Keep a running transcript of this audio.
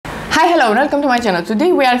Hi, hello, and welcome to my channel.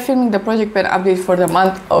 Today we are filming the project pen update for the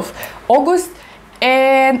month of August,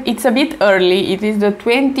 and it's a bit early. It is the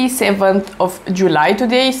 27th of July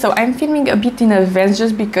today, so I'm filming a bit in advance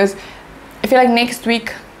just because I feel like next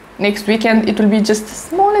weekend it will be just the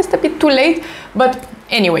smallest a bit too late. But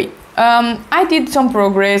anyway, I did some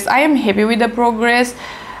progress. I am happy with the progress,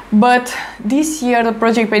 but this year the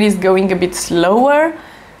project pen is going a bit slower,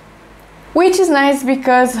 which is nice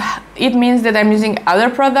because it means that I'm using other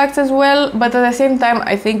products as well, but at the same time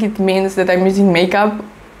I think it means that I'm using makeup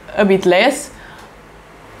a bit less.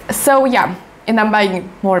 So yeah, and I'm buying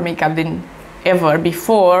more makeup than ever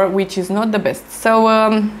before, which is not the best. So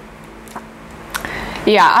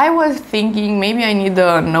yeah, I was thinking maybe I need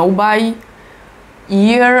a no-buy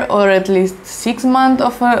year, or at least 6 months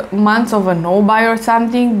of a no-buy or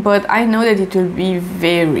something, but I know that it will be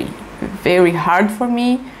very hard for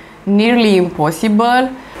me, nearly impossible.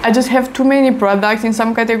 I just have too many products in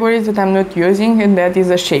some categories that I'm not using, and that is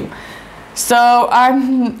a shame. So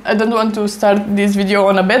I don't want to start this video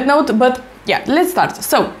on a bad note, but yeah, let's start.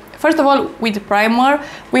 So first of all, with primer,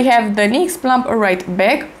 we have the NYX Plump Right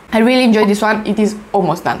Back. I really enjoyed this one. It is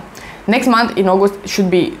almost done. Next month in August should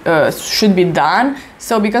be done.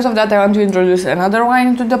 So because of that, I want to introduce another one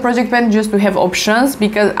into the project pen just to have options,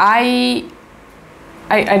 because I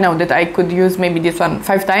know that I could use maybe this one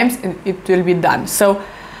 5 times and it will be done. So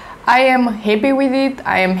I am happy with it.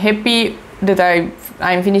 I am happy that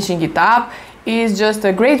I'm finishing it up. It's just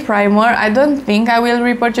a great primer. I don't think I will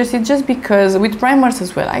repurchase it, just because with primers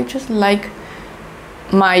as well, I just like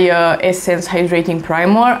my Essence Hydrating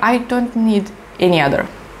Primer. I don't need any other.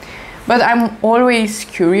 But I'm always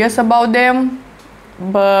curious about them.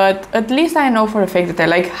 But at least I know for a fact that I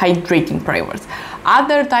like hydrating primers.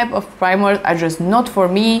 Other type of primers are just not for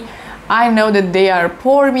me. I know that they are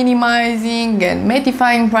pore minimizing and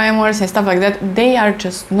mattifying primers and stuff like that. They are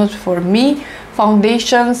just not for me.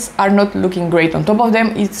 Foundations are not looking great on top of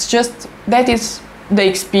them. It's just, that is the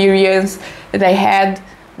experience that I had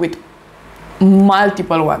with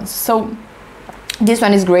multiple ones. So this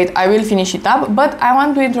one is great. I will finish it up, but I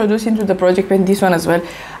want to introduce into the project pen this one as well.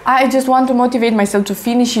 I just want to motivate myself to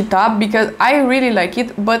finish it up because I really like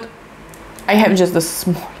it, but I have just the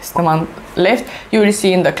smallest amount left. You will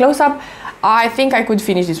see in the close-up. I think I could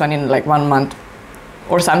finish this one in like 1 month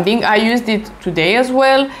or something. I used it today as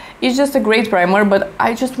well. It's just a great primer, but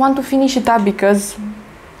I just want to finish it up because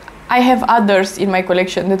I have others in my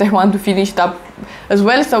collection that I want to finish it up as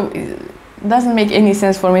well. So it doesn't make any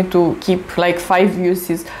sense for me to keep like 5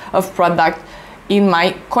 uses of product in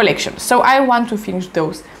my collection. So I want to finish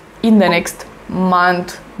those in the next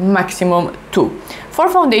month, maximum 2. For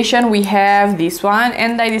foundation, we have this one,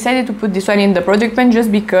 and I decided to put this one in the project pen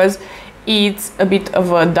just because it's a bit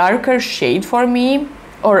of a darker shade for me,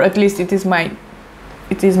 or at least it is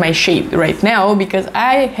my shade right now, because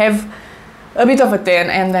I have a bit of a tan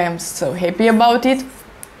and I am so happy about it.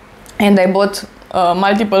 And I bought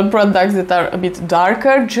multiple products that are a bit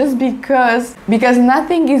darker just because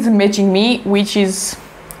nothing is matching me, which is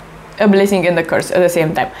a blessing and a curse at the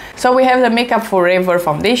same time. So we have the Makeup Forever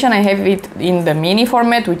foundation. I have it in the mini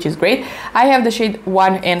format, which is great. I have the shade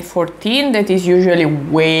 1N14 that is usually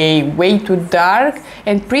way too dark,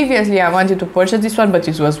 and previously I wanted to purchase this one, but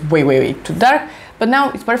it was way too dark, but now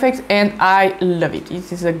it's perfect and I love it.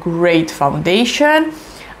 It is a great foundation.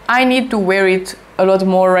 I need to wear it a lot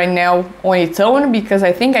more right now on its own, because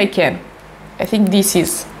I think I can. I think this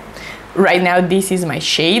is, right now, this is my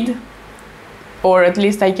shade, or at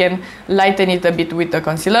least I can lighten it a bit with a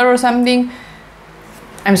concealer or something.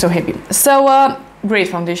 I'm so happy. So great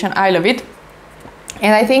foundation, I love it.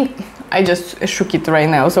 And I think I just shook it right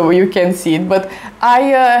now so you can see it, but I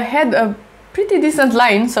had a pretty decent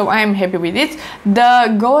line, so I am happy with it.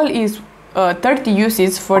 The goal is 30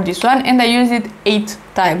 uses for this one, and I used it 8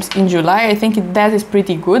 times in July. I think that is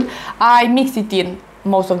pretty good. I mixed it in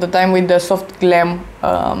most of the time with the Soft Glam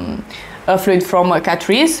fluid from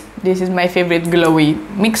Catrice. This is my favorite glowy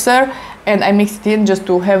mixer, and I mixed it in just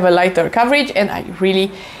to have a lighter coverage, and I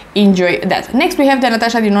really enjoy that. Next we have the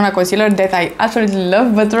Natasha Denona concealer that I absolutely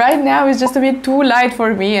love, but right now it's just a bit too light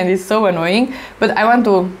for me and it's so annoying, but I want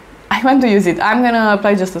to use it. I'm gonna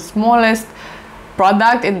apply just the smallest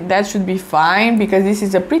product, and that should be fine because this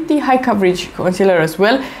is a pretty high coverage concealer as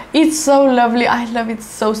well. It's so lovely. I love it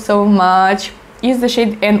so much. It's the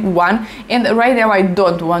shade N1, and right now I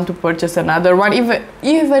don't want to purchase another one.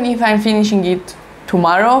 Even if I'm finishing it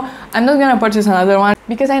tomorrow, I'm not gonna purchase another one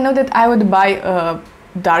because I know that I would buy a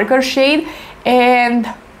darker shade,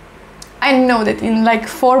 and I know that in like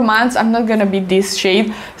 4 months I'm not gonna be this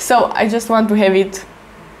shade, so I just want to have it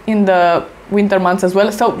in the winter months as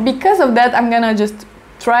well. So because of that, I'm gonna just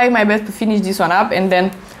try my best to finish this one up, and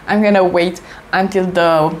then I'm gonna wait until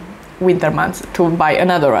the winter months to buy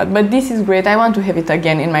another one. But this is great. I want to have it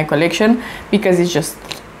again in my collection because it's just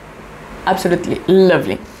absolutely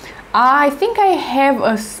lovely. I think I have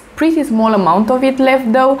a pretty small amount of it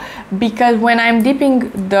left though, because when I'm dipping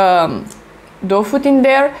the doe foot in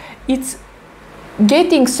there, it's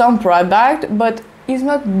getting some product, but it's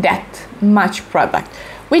not that much product,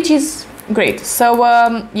 which is great. So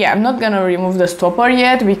yeah, I'm not gonna remove the stopper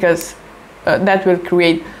yet because that will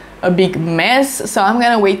create a big mess. So I'm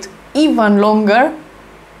gonna wait even longer.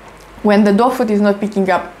 When the doe foot is not picking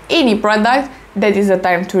up any product, that is the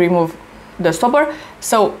time to remove the stopper.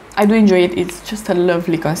 So I do enjoy it. It's just a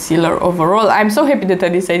lovely concealer overall. I'm so happy that I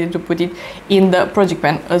decided to put it in the project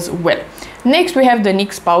pan as well. Next we have the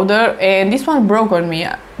NYX powder, and this one broke on me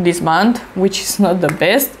this month, which is not the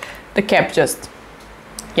best. The cap just,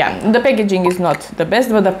 yeah, the packaging is not the best,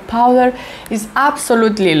 but the powder is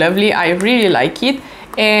absolutely lovely. I really like it,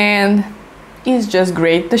 and it's just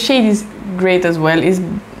great. The shade is great as well. Is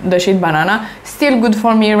the shade Banana. Still good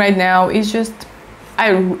for me right now. It's just,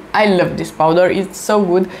 I love this powder. It's so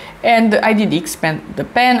good, and I did expand the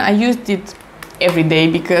pen. I used it every day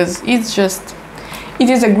because it's just, it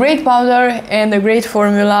is a great powder and a great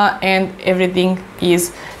formula, and everything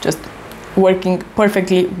is just working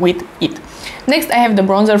perfectly with it. Next I have the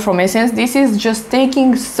bronzer from Essence. This is just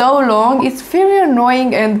taking so long. It's very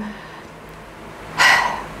annoying, and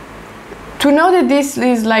to know that this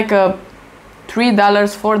is like a $3,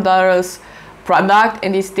 $4 product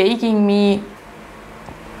and it's taking me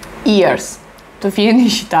years to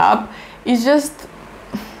finish it up, is just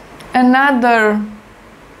another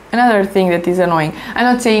thing that is annoying. I'm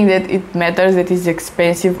not saying that it matters that it's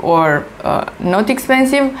expensive or not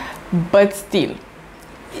expensive, but still,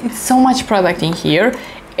 it's so much product in here,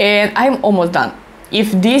 and I'm almost done.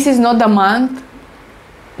 If this is not the month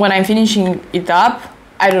when I'm finishing it up,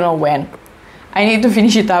 I don't know when. I need to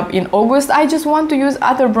finish it up in August. I just want to use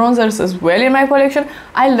other bronzers as well in my collection.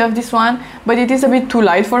 I love this one, but it is a bit too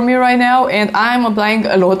light for me right now, and I'm applying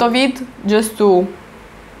a lot of it just to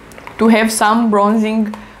have some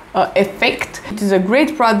bronzing effect. It is a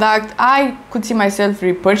great product. I could see myself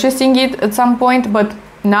repurchasing it at some point, but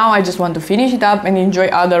now I just want to finish it up and enjoy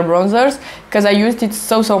other bronzers because I used it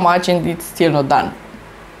so much and it's still not done.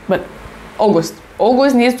 But August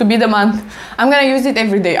needs to be the month. I'm gonna use it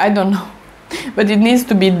every day, I don't know, but it needs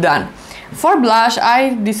to be done. For blush,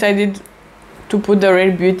 I decided to put the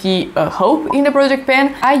Rare Beauty Hope in the project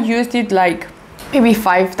pan. I used it like maybe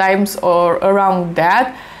 5 times or around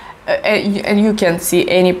that, and you can't see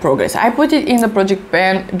any progress. I put it in the project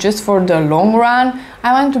pan just for the long run.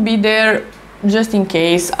 I want to be there just in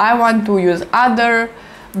case. I want to use other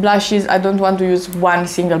blushes. I don't want to use one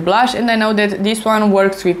single blush, and I know that this one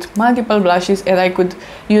works with multiple blushes, and I could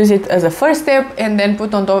use it as a first step and then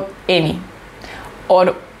put on top any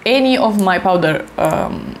of my powder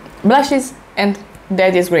blushes, and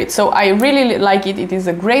that is great. So I really like it. It is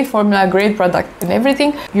a great formula, great product and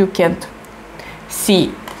everything. You can't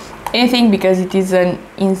see anything because it is an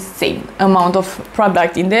insane amount of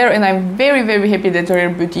product in there, and I'm very happy that Rare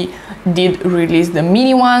Beauty did release the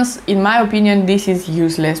mini ones. In my opinion, this is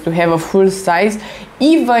useless to have a full size,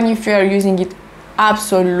 even if you are using it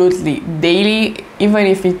absolutely daily. Even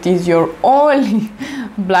if it is your only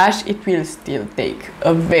blush, it will still take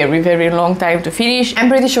a very long time to finish. I'm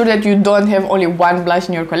pretty sure that you don't have only one blush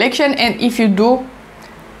in your collection, and if you do,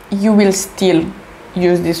 you will still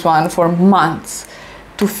use this one for months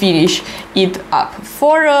to finish it up.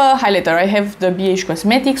 For a highlighter, I have the BH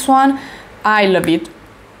Cosmetics one. I love it.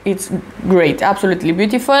 It's great, absolutely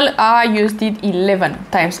beautiful. I used it 11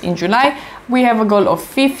 times in July. We have a goal of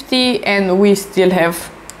 50 and we still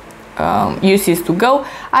have uses to go.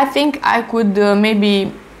 I think I could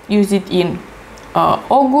maybe use it in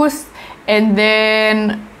August, and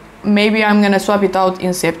then maybe I'm gonna swap it out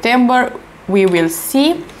in September. We will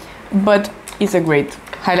see, but it's a great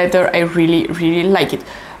highlighter. I really like it.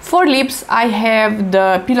 For lips, I have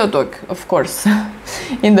the Pillow Talk, of course,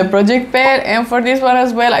 in the project pan, and for this one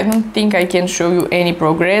as well, I don't think I can show you any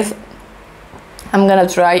progress. I'm gonna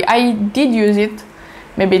try. I did use it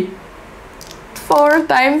maybe 4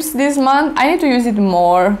 times this month. I need to use it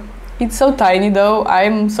more. It's so tiny though.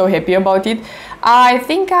 I'm so happy about it. I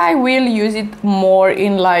think I will use it more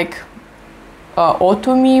in like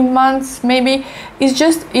autumn months maybe. It's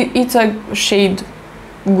just it's a shade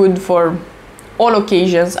good for all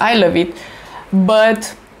occasions. I love it,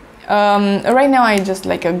 but right now I just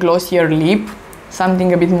like a glossier lip,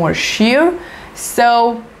 something a bit more sheer.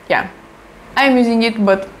 So yeah, I'm using it,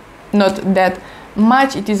 but not that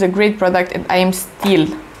much. It is a great product, and I am still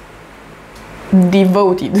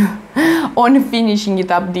devoted on finishing it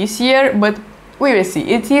up this year, but we will see.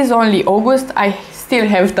 It is only August, I still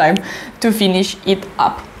have time to finish it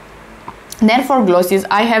up. Then for glosses,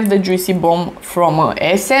 I have the Juicy Bomb from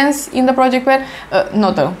Essence in the project pen.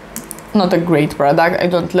 Not a great product, I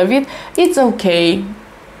don't love it. It's okay,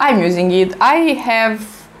 I'm using it.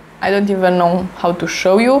 I don't even know how to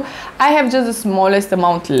show you. I have just the smallest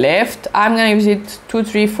amount left. I'm gonna use it 2,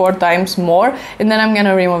 3, 4 times more, and then I'm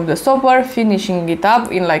gonna remove the stopper, finishing it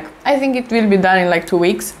up in like, I think it will be done in like 2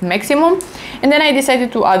 weeks maximum. And then I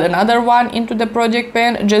decided to add another one into the project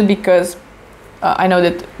pen just because I know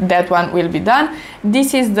that that one will be done.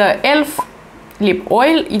 This is the E.L.F lip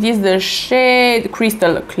oil. It is the shade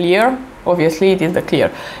Crystal Clear. Obviously it is the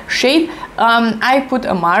clear shade. I put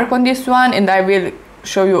a mark on this one and I will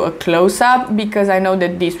show you a close-up because I know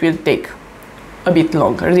that this will take a bit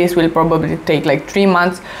longer. This will probably take like 3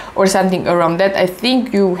 months or something around that. I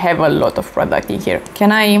think you have a lot of product in here.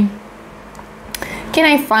 Can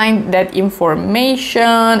I find that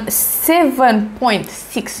information?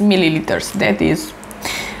 7.6 milliliters.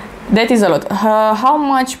 That is a lot. How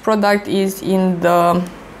much product is in the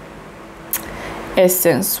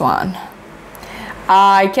Essence one?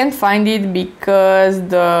 I can't find it because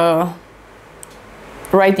the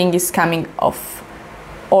writing is coming off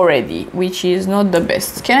already, which is not the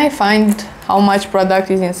best. Can I find how much product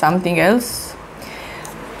is in something else?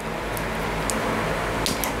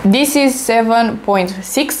 This is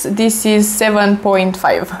 7.6, this is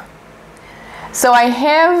 7.5. So I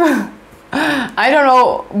have, I don't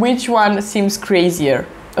know which one seems crazier.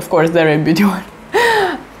 Of course, the Red Beauty one.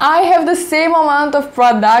 I have the same amount of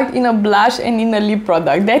product in a blush and in a lip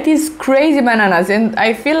product. That is crazy bananas, and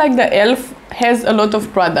I feel like the E.L.F has a lot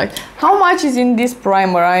of product. How much is in this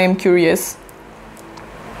primer? I am curious.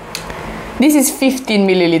 This is 15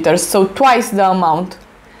 milliliters, so twice the amount.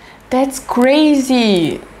 That's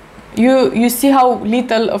crazy. You see how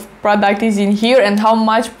little of product is in here and how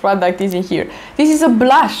much product is in here. This is a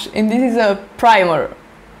blush and this is a primer.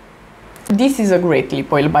 This is a great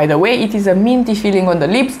lip oil, by the way. It is a minty feeling on the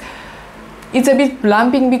lips. It's a bit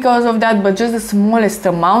plumping because of that, but just the smallest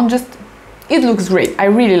amount, it looks great. I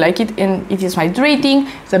really like it, and it is hydrating.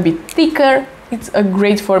 It's a bit thicker. It's a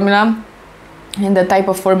great formula and the type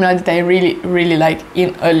of formula that I really like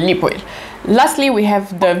in a lip oil. Lastly, we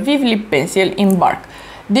have the VIEVE lip pencil in Bark.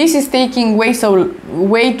 This is taking way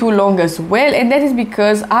too long as well, and that is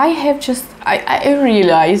because I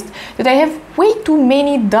realized that I have way too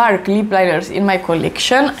many dark lip liners in my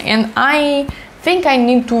collection, and I think I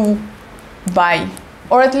need to buy,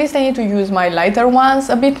 or at least I need to use my lighter ones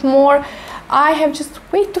a bit more. I have just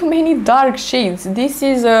way too many dark shades. This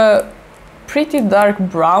is a pretty dark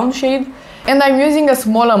brown shade, and I'm using a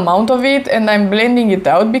small amount of it and I'm blending it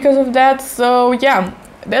out because of that. So yeah,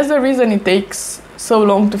 that's the reason it takes so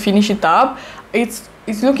long to finish it up. It's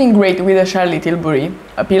looking great with a Charlotte Tilbury.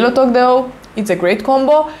 A Pillow Talk though, it's a great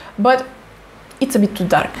combo, but it's a bit too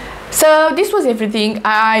dark. So this was everything.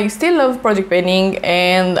 I still love project penning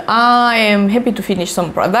and I am happy to finish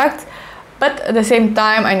some products, but at the same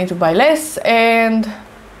time I need to buy less, and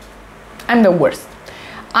I'm the worst.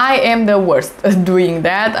 I am the worst at doing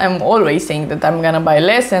that. I'm always saying that I'm gonna buy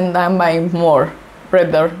less and I'm buying more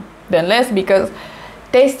rather than less, because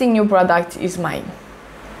testing new products is my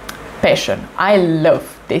passion. I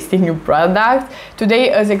love testing new products. Today,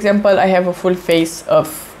 as example, I have a full face of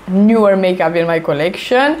newer makeup in my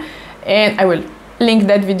collection, and I will link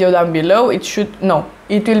that video down below. It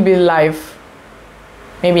will be live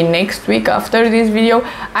maybe next week after this video.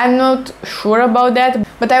 I'm not sure about that,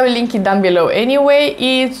 but I will link it down below anyway.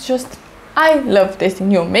 It's just, I love testing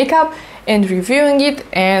new makeup and reviewing it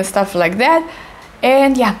and stuff like that.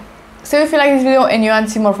 And yeah, so if you like this video and you want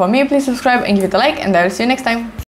to see more from me, please subscribe and give it a like, and I will see you next time.